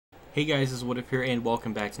Hey guys, this is WhatiF here, and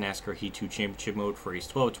welcome back to NASCAR Heat 2 Championship Mode for race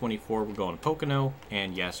 1224. We're going to Pocono,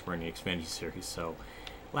 and yes, we're in the Xfinity series. So,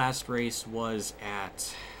 last race was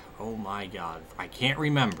at, oh my god, I can't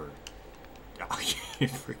remember.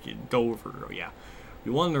 Freaking Dover, oh yeah.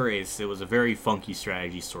 We won the race. It was a very funky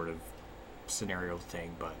strategy sort of scenario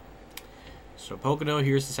thing, but... So, Pocono,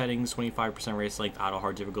 here's the settings: 25% race length, auto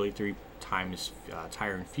hard difficulty, 3 times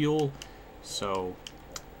tire and fuel. So...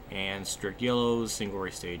 and strict yellows, single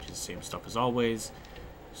race stages, same stuff as always.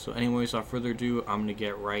 So anyways, without further ado, I'm going to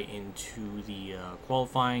get right into the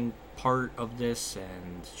qualifying part of this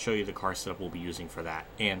and show you the car setup we'll be using for that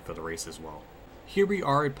and for the race as well. Here we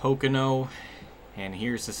are at Pocono, and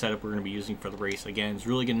here's the setup we're going to be using for the race. Again, it's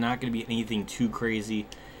really not going to be anything too crazy.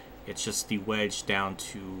 It's just the wedge down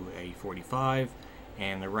to a 45.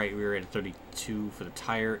 And the right rear at a 32 for the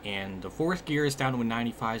tire, and the fourth gear is down to a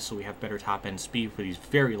 95, so we have better top end speed for these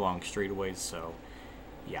very long straightaways. So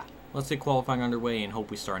yeah, let's get qualifying underway and hope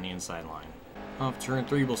we start on the inside line. Off turn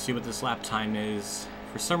 3, we'll see what this lap time is.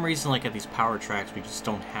 For some reason, like at these power tracks, we just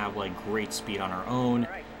don't have like great speed on our own.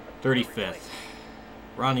 35th,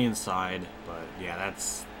 we're on the inside, but yeah,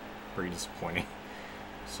 that's pretty disappointing.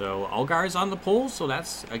 So Allgaier's on the pole, so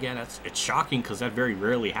that's, again, it's shocking because that very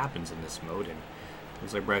rarely happens in this mode. And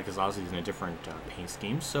looks like Brad Keselowski's in a different paint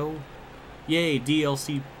scheme, so yay,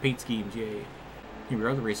 DLC paint schemes, yay. Here we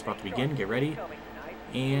are, the race is about to begin, get ready.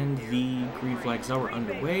 And the green flag's out, we're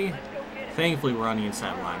underway. Thankfully, we're on the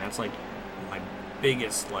inside line. That's like my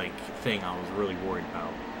biggest thing I was really worried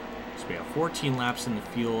about. So we have 14 laps in the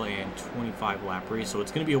fuel and 25 lap race, so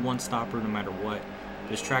it's going to be a one-stopper no matter what.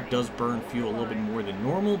 This track does burn fuel a little bit more than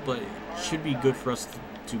normal, but it should be good for us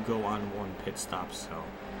to go on one pit stop, so...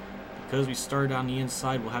 Because we started on the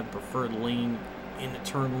inside, we'll have the preferred lane into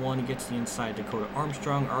turn 1 against the inside. Dakota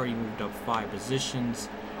Armstrong already moved up 5 positions.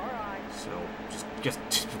 So just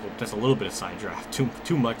that's a little bit of side draft,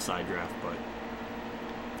 too much side draft, but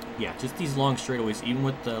yeah, just these long straightaways, even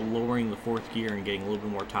with the lowering the fourth gear and getting a little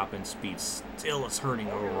bit more top end speed, still it's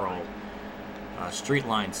hurting overall straight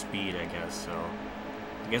line speed, I guess. So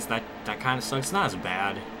I guess that kind of sucks. It's not as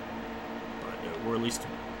bad, but we're at least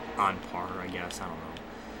on par, I guess. I don't know.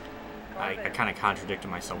 I kind of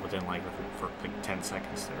contradicted myself within for 10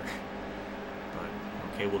 seconds there.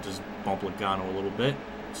 But okay, we'll just bump Logano a little bit,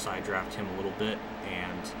 side draft him a little bit,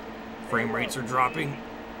 and frame rates are dropping,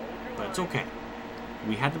 but it's okay.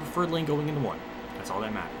 We had the preferred lane going into 1. That's all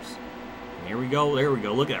that matters. And there we go.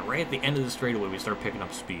 Look at that. Right at the end of the straightaway, we start picking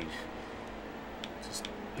up speed. Just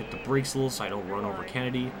hit the brakes a little so I don't run over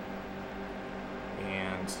Kennedy.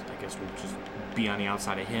 And I guess we'll just be on the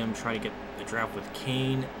outside of him, try to get the draft with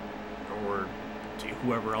Kane. Or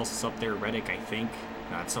whoever else is up there, Reddick, I think.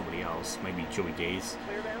 Not somebody else, maybe Joey Days.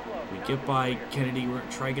 We get by Kennedy, we're going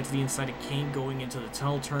to try to get to the inside of Kane going into the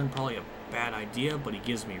tunnel turn. Probably a bad idea, but he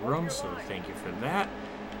gives me room, so thank you for that.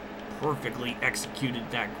 Perfectly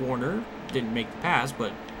executed that corner. Didn't make the pass,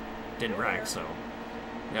 but didn't wreck, so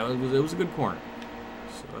yeah, it was a good corner.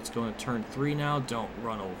 So let's go into turn 3 now. Don't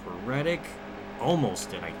run over Reddick.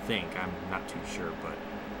 Almost did, I think. I'm not too sure, but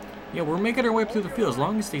yeah, we're making our way up through the field. As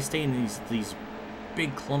long as they stay in these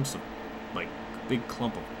big clumps of, big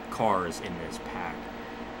clump of cars in this pack,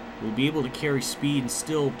 we'll be able to carry speed and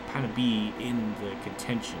still kind of be in the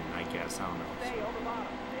contention, I guess. I don't know. So,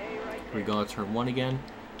 here we go to turn 1 again.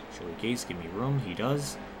 Joey Gates, give me room. He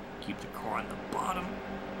does. Keep the car on the bottom.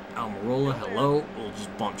 Almirola, hello. We'll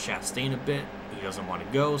just bump Chastain a bit. He doesn't want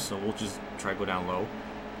to go, so we'll just try to go down low.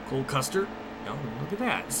 Cole Custer. No, look at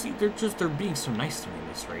that. See, they're being so nice to me in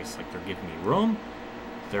this race. Like, they're giving me room.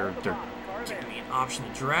 They're giving me an option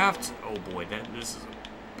to draft. Oh boy, this is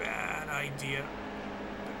a bad idea.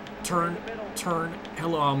 Turn.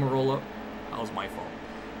 Hello, Almirola. That was my fault.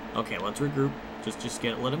 Okay, let's regroup. Just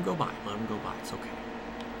let him go by. It's okay.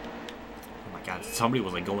 Oh my god, somebody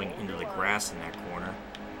was going into the grass in that corner.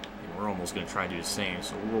 And we're almost gonna try to do the same.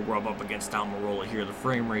 So we'll rub up against Almirola here. The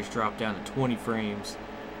frame rates drop down to 20 frames.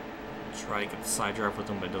 Try to get the side draft with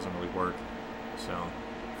them, but it doesn't really work. So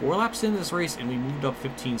 4 laps into this race, and we moved up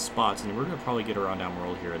 15 spots, and we're going to probably get around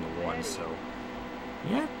Almirola here in the 1. So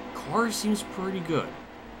yeah, car seems pretty good.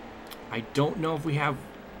 I don't know if we have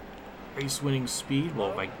race-winning speed.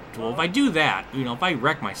 Well, if I do that, if I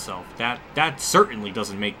wreck myself, that certainly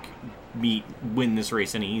doesn't make me win this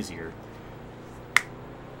race any easier.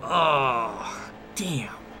 Oh,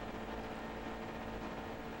 damn.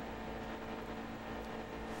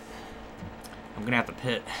 I'm gonna have to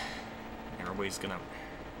pit. Everybody's gonna...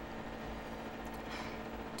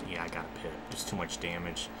 Yeah, I gotta pit. There's too much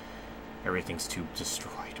damage. Everything's too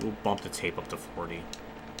destroyed. We'll bump the tape up to 40.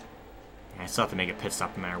 I still have to make a pit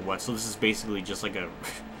stop no matter what. So this is basically just like a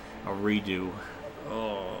a redo.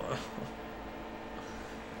 Oh,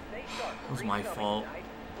 it was my fault.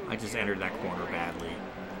 I just entered that corner badly.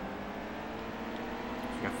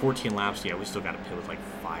 We got 14 laps. Yeah, we still got to pit with like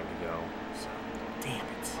 5 to go. So, damn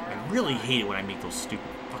it. I really hate it when I make those stupid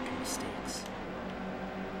fucking mistakes.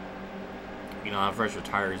 You know, I have fresher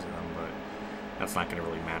tires in them, but that's not going to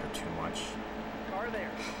really matter too much.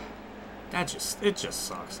 It just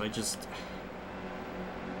sucks. I just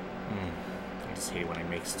hate when I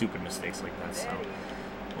make stupid mistakes like that. So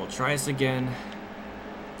we'll try this again.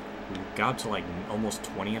 We got to like almost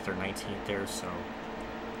 20th or 19th there, so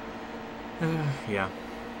yeah.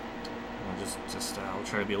 We'll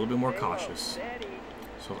try to be a little bit more cautious.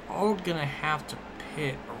 So we're all gonna have to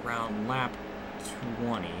pit around lap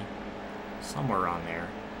 20, somewhere around there,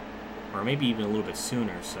 or maybe even a little bit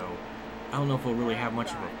sooner. So I don't know if we'll really have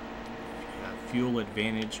much of a fuel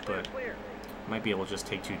advantage, but might be able to just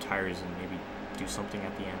take 2 tires and maybe do something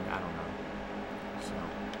at the end. I don't know. So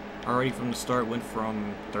already from the start went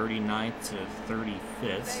from 39th to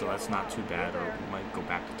 35th, so that's not too bad. Or we might go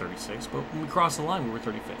back to 36, but when we crossed the line, we were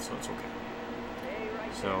 35th, so it's okay.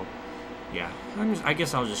 So yeah, I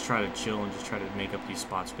guess I'll just try to chill and just try to make up these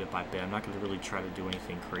spots bit by bit. I'm not going to really try to do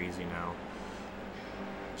anything crazy now.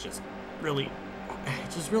 It's just really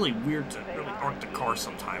weird to really arc the car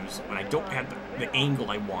sometimes when I don't have the angle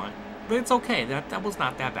I want. But it's okay. That was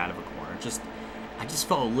not that bad of a corner. I just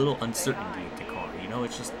felt a little uncertainty in the car. You know,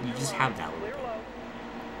 it's just you just have that a little bit.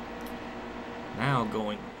 Now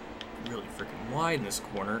going really freaking wide in this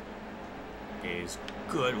corner is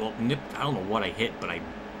good. Well, I don't know what I hit, but I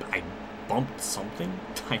bumped something.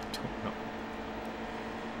 I don't know.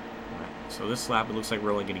 So this lap, it looks like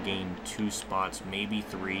we're only going to gain 2 spots, maybe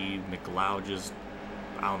 3. McLeod just,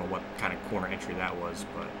 I don't know what kind of corner entry that was,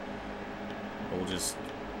 but we'll just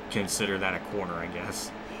consider that a corner, I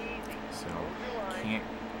guess. So can't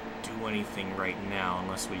do anything right now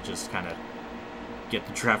unless we just kind of get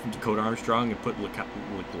the draft from Dakota Armstrong and put McLeod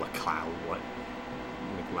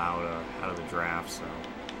out of the draft. So,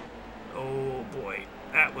 oh boy,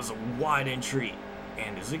 that was a wide entry,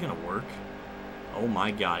 and is it gonna work? Oh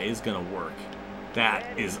my god, it is gonna work.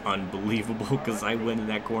 That is unbelievable because I went in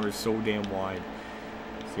that corner so damn wide.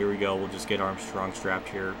 So here we go. We'll just get Armstrong strapped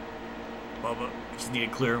here. Bubba, just need to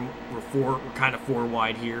clear him. We're kind of 4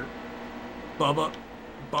 wide here. Bubba,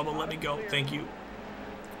 let me go. Thank you.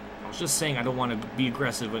 I was just saying I don't want to be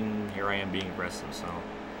aggressive, and here I am being aggressive, so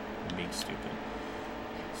I'm being stupid.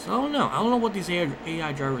 So I don't know. I don't know what these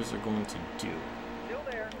AI drivers are going to do.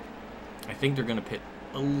 I think they're going to pit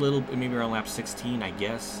a little bit, maybe around lap 16, I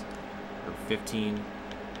guess, or 15.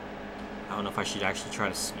 I don't know if I should actually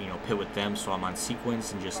try to, pit with them so I'm on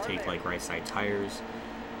sequence and just take like right side tires.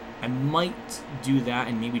 I might do that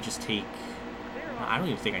and maybe just take. I don't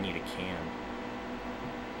even think I need a can.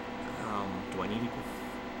 Do I need it?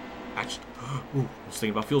 Actually, ooh, I was thinking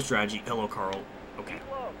about fuel strategy. Hello, Carl. Okay.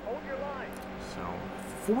 So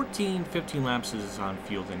 14, 15 laps is on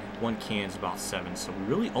field, and 1 can is about 7. So we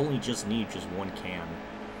really only just need just 1 can,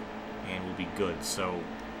 and we'll be good. So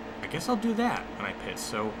I guess I'll do that when I pit.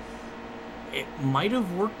 So it might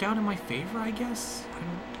have worked out in my favor, I guess.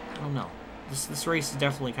 I don't know. This race is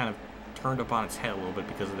definitely kind of turned up on its head a little bit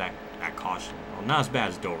because of that caution. Well, not as bad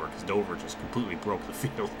as Dover, because Dover just completely broke the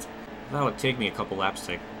field. That would take me a couple laps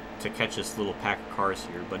to catch this little pack of cars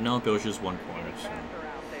here, but no, it was just 1 corner, so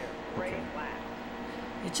okay.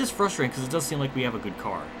 It's just frustrating because it does seem like we have a good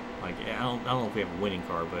car. Like, I don't know if we have a winning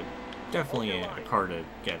car, but definitely a car to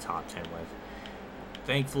get a top 10 with.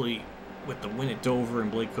 Thankfully, with the win at Dover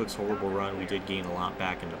and Blake Cook's horrible run, we did gain a lot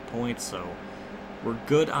back in the points, so we're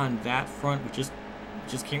good on that front. We just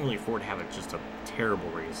can't really afford to have just a terrible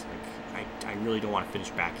race. Like, I really don't want to finish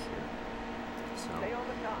back here. So I'm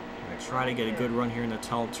going to try to get a good run here in the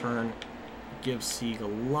tunnel turn. Give Sieg a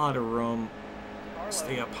lot of room.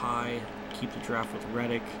 Stay up high. Keep the draft with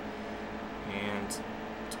Reddick. And,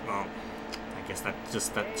 well, I guess that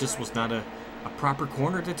just was not a proper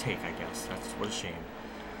corner to take, I guess. What a shame.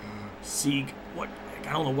 Sieg, I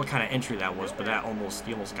don't know what kind of entry that was, but he almost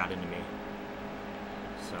got into me.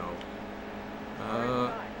 So,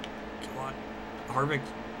 come on. Harvick,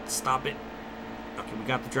 stop it. Okay, we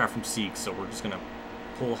got the draft from Sieg, so we're just going to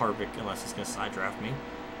pull Harvick unless he's going to side draft me.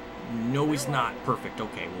 No, he's not. Perfect.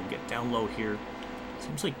 Okay, we'll get down low here.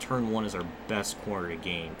 Seems like turn 1 is our best corner to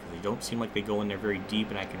gain because they don't seem like they go in there very deep,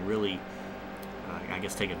 and I can really, I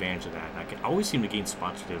guess, take advantage of that. And I always seem to gain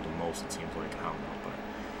spots there the most, it seems like. I don't know, but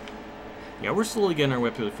yeah, we're slowly getting our way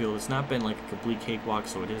through the field. It's not been like a complete cakewalk,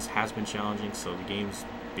 so it has been challenging. So the game's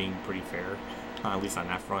being pretty fair, at least on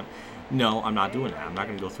that front. No, I'm not doing that. I'm not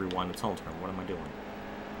going to go through 1 the tunnel turn. What am I doing?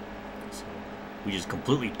 So we just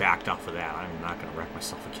completely backed off of that. I'm not going to wreck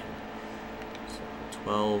myself again. So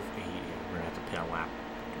 12, 8, yeah, we're going to have to pit on lap.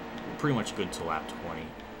 We're pretty much good to lap 20.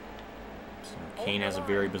 So Kane has a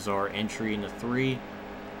very bizarre entry into 3.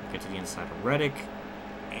 Get to the inside of Reddick.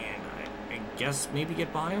 And I guess maybe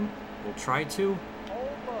get by him. We'll try to.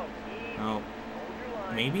 Oh,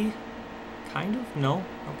 maybe? Kind of? No?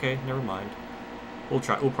 Okay, never mind. We'll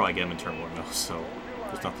try. We'll probably get him in turn 1 though, so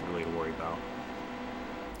there's nothing really to worry about.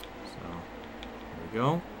 So, there we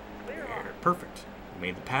go. There, perfect.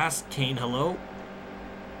 Made the pass. Kane, hello?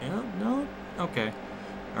 Yeah, no? Okay.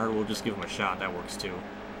 Alright, we'll just give him a shot. That works too.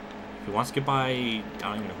 If he wants to get by, I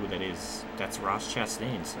don't even know who that is. That's Ross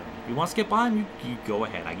Chastain, so if he wants to get by him, you go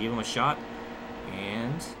ahead. I gave him a shot,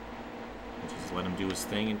 and we'll just let him do his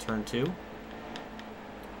thing in turn 2.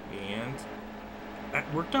 And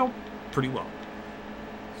that worked out pretty well.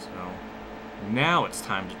 So now it's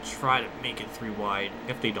time to try to make it 3 wide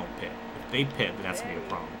if they don't pit. If they pit, then that's going to be a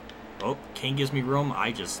problem. Oh, Kane gives me room.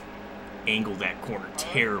 I just angled that corner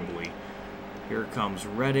terribly. Here comes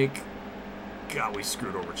Reddick. God, we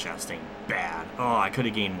screwed over Chastain bad. Oh, I could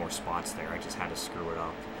have gained more spots there. I just had to screw it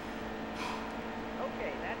up.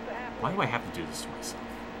 Why do I have to do this to myself?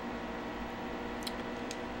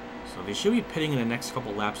 So they should be pitting in the next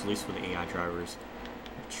couple laps, at least for the AI drivers.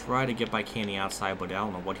 Try to get by Candy outside, but I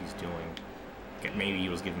don't know what he's doing. Maybe he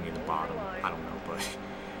was giving me the bottom. I don't know, but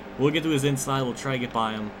we'll get to his inside. We'll try to get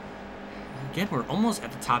by him. Again, we're almost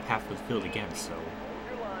at the top half of the field again, so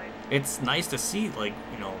it's nice to see, like,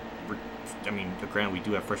 you know, I mean, granted, we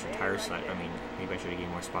do have fresher tires, so I mean, maybe I should have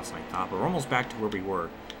gained more spots than I thought, but we're almost back to where we were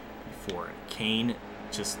before. Kane,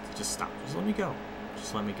 just stop. Just let me go.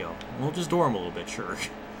 Just let me go. We'll just door him a little bit, sure.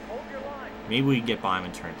 Maybe we can get by him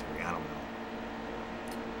in turn 3. I don't know.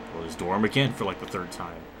 We'll just door him again for like the 3rd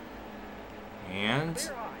time.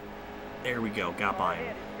 And there we go. Got by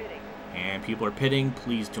him. And people are pitting.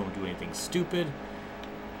 Please don't do anything stupid.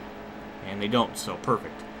 And they don't, so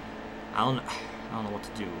perfect. I don't know what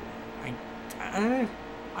to do.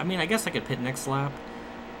 I mean, I guess I could pit next lap.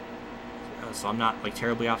 So I'm not like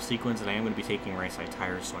terribly off sequence, and I am going to be taking right side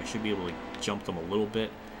tires, so I should be able to jump them a little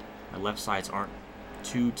bit. My left sides aren't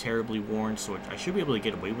too terribly worn, so I should be able to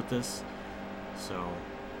get away with this. So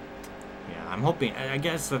yeah, I'm hoping, I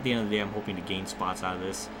guess at the end of the day, I'm hoping to gain spots out of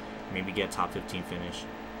this, maybe get top 15 finish.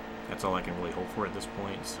 That's all I can really hope for at this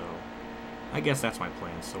point, so I guess that's my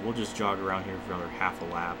plan. So we'll just jog around here for another half a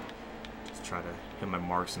lap, just try to hit my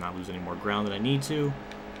marks and not lose any more ground than I need to.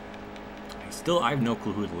 I have no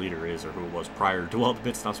clue who the leader is or who it was prior to all the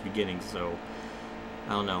pit stops beginning, so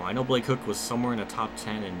I don't know. I know Blake Hook was somewhere in the top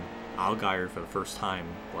 10, and Allgaier for the first time,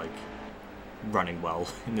 like, running well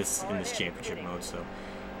in this championship mode. So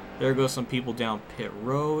there goes some people down pit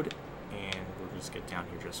road, and we'll just get down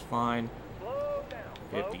here just fine.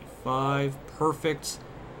 55, perfect,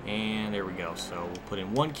 and there we go. So we'll put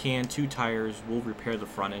in 1 can, 2 tires. We'll repair the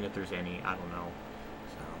front end if there's any. I don't know.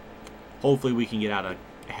 So hopefully we can get out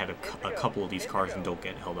ahead of a couple of these cars and don't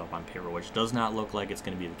get held up on pit road, which does not look like it's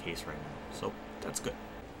going to be the case right now. So that's good.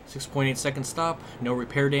 6.8 second stop, no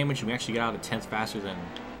repair damage, and we actually got out a 10th faster than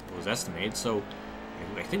it was estimated. So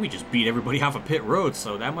I think we just beat everybody off of pit road,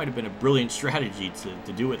 so that might have been a brilliant strategy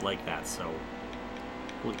to do it like that. So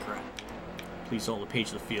holy crap. Please don't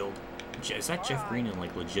page the field. Is that Jeff Green in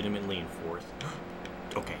like legitimately in 4th?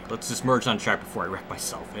 Okay, let's just merge on track before I wreck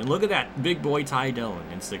myself. And look at that, big boy Ty Dillon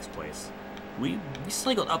in 6th place. We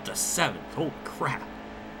cycled up to 7th. Holy crap.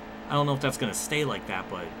 I don't know if that's going to stay like that,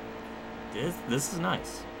 but this is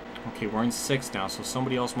nice. Okay, we're in 6th now, so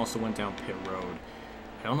somebody else must have went down pit road.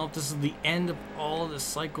 I don't know if this is the end of all of the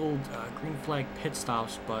cycled green flag pit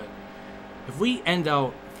stops, but if we end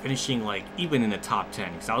out finishing like even in the top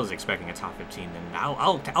 10, because I was expecting a top 15, then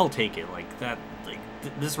I'll take it. Like that, like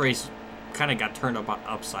this race kind of got turned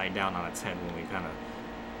upside down on its head when we kind of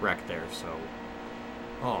wrecked there. So,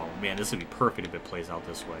 oh man, this would be perfect if it plays out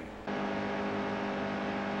this way.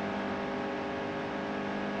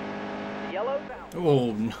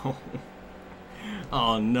 Oh no.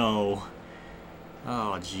 Oh no.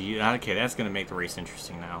 Oh gee. Okay, that's gonna make the race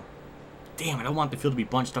interesting now. Damn it, I want the field to be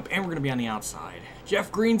bunched up, and we're gonna be on the outside.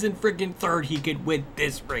 Jeff Green's in freaking 3rd. He could win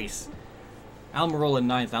this race. Almirola in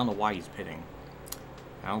 9th. I don't know why he's pitting.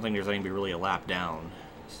 I don't think there's anybody really a lap down.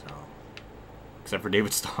 So, except for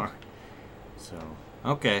David Starr. So,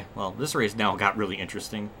 okay. Well, this race now got really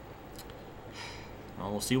interesting.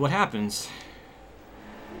 Well, we'll see what happens.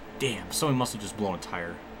 Damn, someone must have just blown a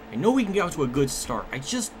tire. I know we can get out to a good start. I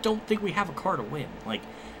just don't think we have a car to win. Like,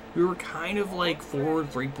 we were kind of like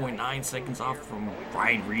 3.9 seconds off from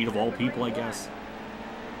Ryan Reed of all people, I guess.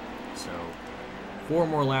 So, 4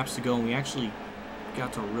 more laps to go, and we actually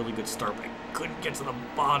got to a really good start. But couldn't get to the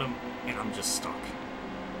bottom, and I'm just stuck.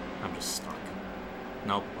 I'm just stuck.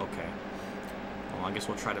 Nope, okay. Well, I guess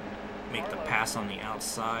we'll try to make the pass on the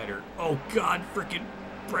outside, or... Oh, God, freaking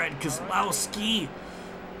Brad Keselowski!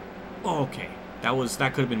 Oh, okay.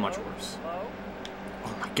 That could have been much worse.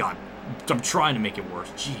 Oh, my God. I'm trying to make it worse.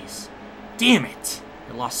 Jeez. Damn it!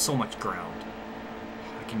 I lost so much ground.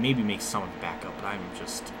 I can maybe make some of it back up, but I'm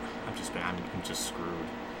just screwed.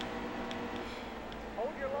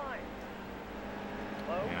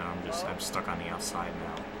 Yeah, I'm stuck on the outside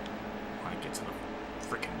now. I want to get to the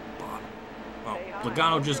freaking bottom. Oh,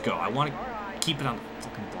 Logano, just go. I want to keep it on the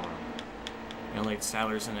fucking bottom. Late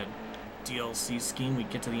Sadler's in a DLC scheme. We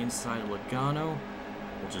get to the inside of Logano.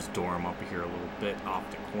 We'll just door him up here a little bit off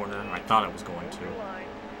the corner. I thought I was going to.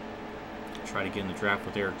 Try to get in the draft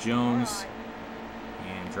with Eric Jones.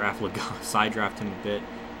 And draft Logano, side draft him a bit.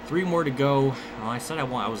 3 more to go. Well, I said I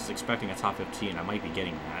was expecting a top 15. I might be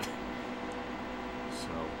getting that. So,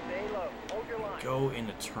 go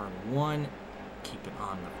into turn 1. Keep it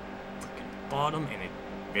on the freaking bottom.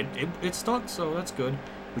 And it stuck, so that's good.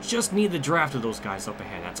 We just need the draft of those guys up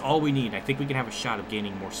ahead. That's all we need. I think we can have a shot of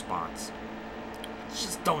gaining more spots.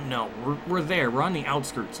 Just don't know. We're there. We're on the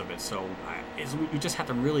outskirts of it, so we just have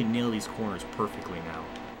to really nail these corners perfectly now.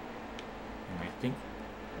 And I think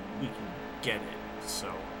we can get it.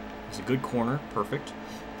 So, it's a good corner. Perfect.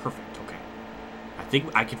 Perfect. Okay. I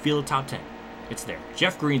think I can feel the top 10. It's there.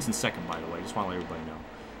 Jeff Green's in second, by the way. Just want to let everybody know.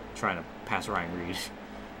 I'm trying to pass Ryan Reed.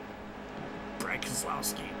 Brad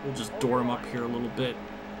Keselowski. We'll just door him up here a little bit.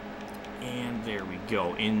 And there we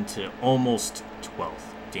go. Into almost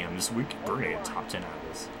 12th. Damn, we're getting a top 10 out of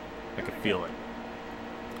this. I can feel it.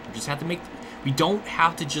 We just have to make... We don't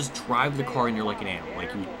have to just drive the car in there like an animal.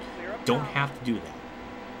 Like, we don't have to do that.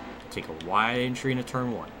 Take a wide entry into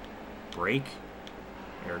turn 1. Brake.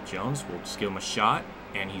 Eric Jones. We'll just give him a shot.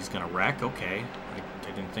 And he's going to wreck. Okay. I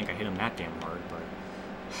didn't think I hit him that damn hard, but...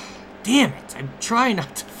 Damn it! I'm trying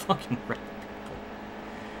not to fucking wreck people.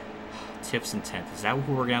 Tiff's in 10th. Is that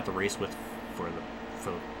who we're going to have to race with for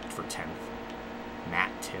 10th?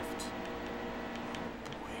 Matt Tift. Oh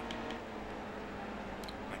boy.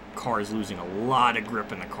 My car is losing a lot of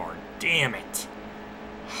grip in the car. Damn it.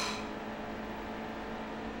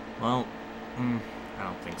 Well, I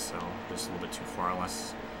don't think so. Just a little bit too far,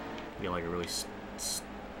 unless you get like a really,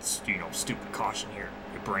 stupid caution here.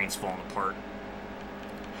 Your brain's falling apart.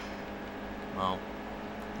 Well,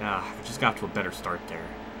 we just got to a better start there.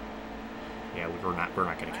 Yeah, we're not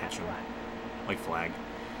going to catch him. White flag.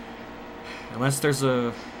 Unless there's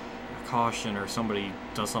a caution or somebody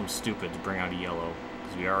does something stupid to bring out a yellow.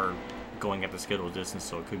 Because we are going at the scheduled distance,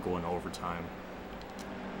 so it could go into overtime.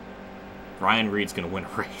 Ryan Reed's going to win a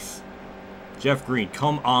race. Jeff Green,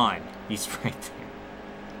 come on. He's right there.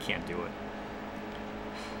 Can't do it.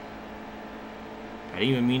 I didn't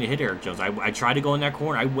even mean to hit Eric Jones. I tried to go in that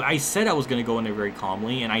corner. I said I was going to go in there very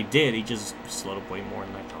calmly, and I did. He just slowed up way more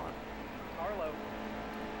than I thought.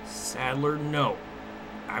 Sadler, no.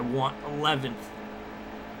 I want 11th.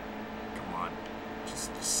 Come on.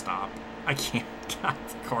 Just stop. I can't. God,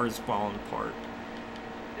 the car's falling apart.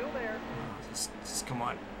 Still there. Just come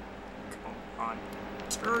on. Come on.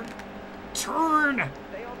 Turn. Turn!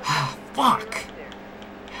 Ah, fuck!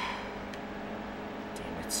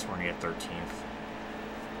 Damn it. We're at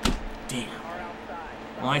 13th. Damn.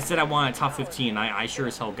 Well, I said I wanted top 15. I sure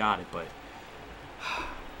as hell got it, but...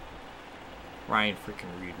 Ryan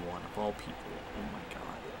freaking Reed won, of all people. Oh my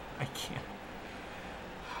god. I can't.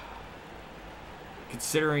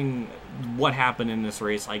 Considering what happened in this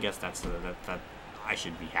race, I guess that I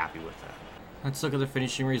should be happy with that. Let's look at the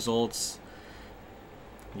finishing results.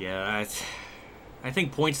 Yeah, I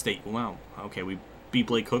think point state. Wow. Okay, we beat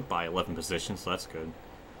Blake Cook by 11 positions, so that's good.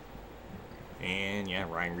 And yeah,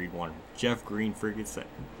 Ryan Reed won. Jeff Green freaking said,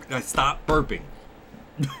 "Stop burping."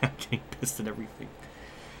 I'm getting pissed at everything.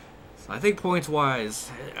 So I think points-wise,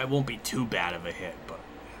 it won't be too bad of a hit, but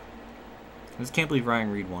I just can't believe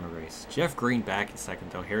Ryan Reed won a race. Jeff Green back in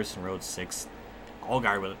second, though. Harrison Rhodes 6th.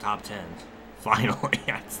 Allgaier with a top 10. Finally.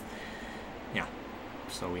 Yeah.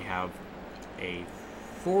 So we have a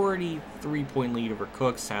 43-point lead over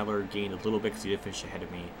Cook. Sadler gained a little bit because he did finish ahead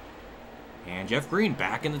of me. And Jeff Green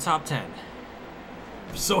back in the top 10.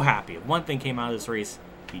 I'm so happy. If one thing came out of this race,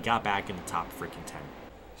 he got back in the top freaking 10.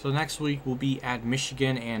 So next week we'll be at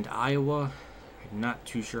Michigan and Iowa. I'm not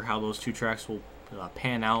too sure how those two tracks will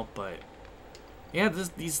pan out, but yeah,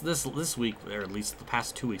 this week, or at least the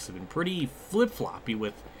past 2 weeks, have been pretty flip-floppy,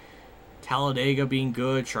 with Talladega being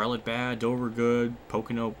good, Charlotte bad, Dover good,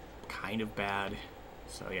 Pocono kind of bad.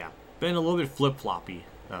 So yeah, been a little bit flip-floppy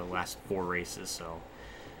the last 4 races. So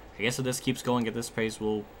I guess if this keeps going at this pace,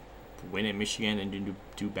 we'll win in Michigan and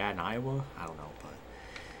do bad in Iowa. I don't know, but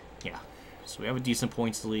yeah. So we have a decent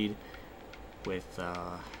points lead with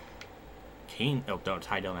Kane. Oh, no,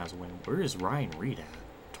 Ty Dillon has a win. Where is Ryan Reed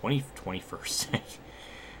at? 21st.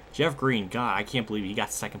 Jeff Green, God, I can't believe he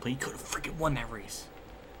got second place. He could have freaking won that race.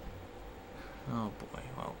 Oh boy,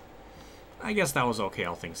 well, I guess that was okay,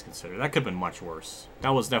 all things considered. That could have been much worse. That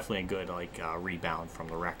was definitely a good, like, rebound from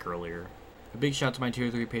the wreck earlier. A big shout out to my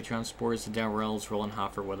Tier 3 Patreon supporters, Dan Reynolds, Roland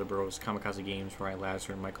Hofer, Weatherbros, Kamikazegames, Ronnie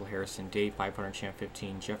Lazzarine, Michael Harrison, Dave 500 Champ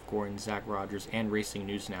 15, Jeff Gordon, Zach Rogers, and Racing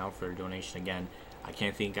News Now for their donation again. I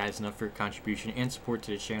can't thank you guys enough for your contribution and support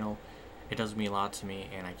to the channel. It does mean a lot to me,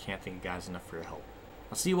 and I can't thank you guys enough for your help.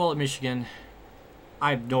 I'll see you all at Michigan. I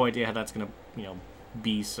have no idea how that's going to,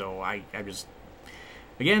 be, so I just...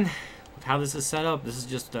 Again, with how this is set up, this is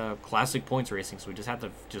just classic points racing, so we just have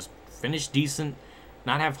to just finish decent,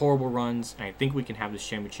 not have horrible runs, and I think we can have this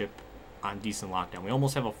championship on decent lockdown. We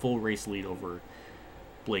almost have a full race lead over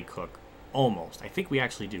Blake Cook. Almost. I think we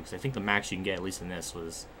actually do, because I think the max you can get, at least in this,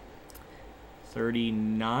 was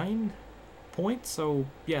 39 points. So,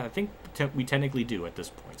 yeah, I think we technically do at this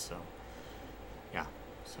point, so, yeah.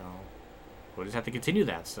 So, we'll just have to continue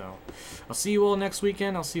that. So, I'll see you all next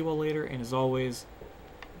weekend. I'll see you all later, and as always,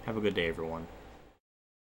 have a good day, everyone.